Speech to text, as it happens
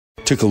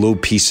took a little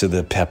piece of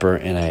the pepper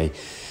and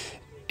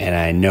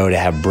I know to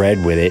have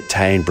bread with it,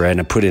 Italian bread, and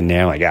I put it in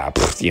there. I'm like,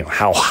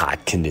 how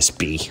hot can this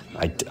be?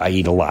 I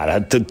eat a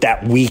lot.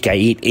 That week I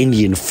ate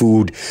Indian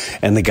food,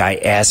 and the guy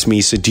asked me,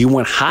 he said, do you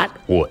want hot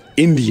or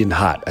Indian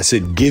hot? I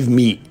said, give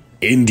me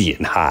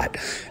Indian hot.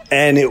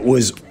 And it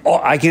was,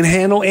 I can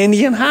handle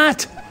Indian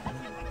hot.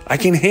 I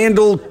can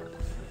handle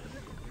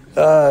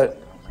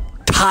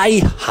Thai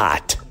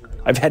hot.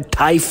 I've had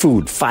Thai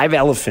food, 5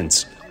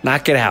 elephants.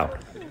 Knock it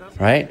out,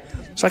 right?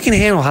 So I can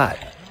handle hot.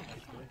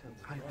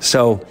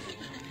 So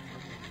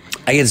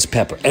I get this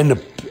pepper,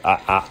 and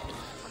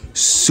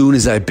soon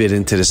as I bit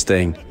into this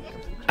thing,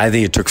 I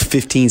think it took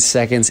 15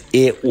 seconds.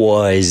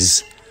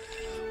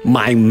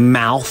 My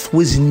mouth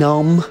was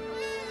numb.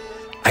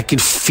 I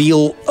could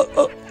feel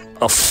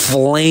a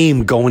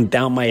flame going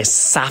down my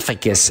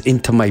esophagus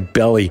into my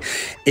belly.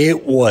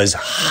 It was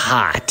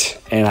hot,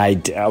 and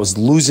I was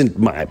losing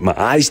my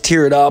eyes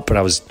teared up, and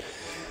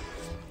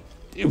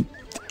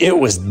it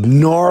was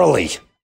gnarly.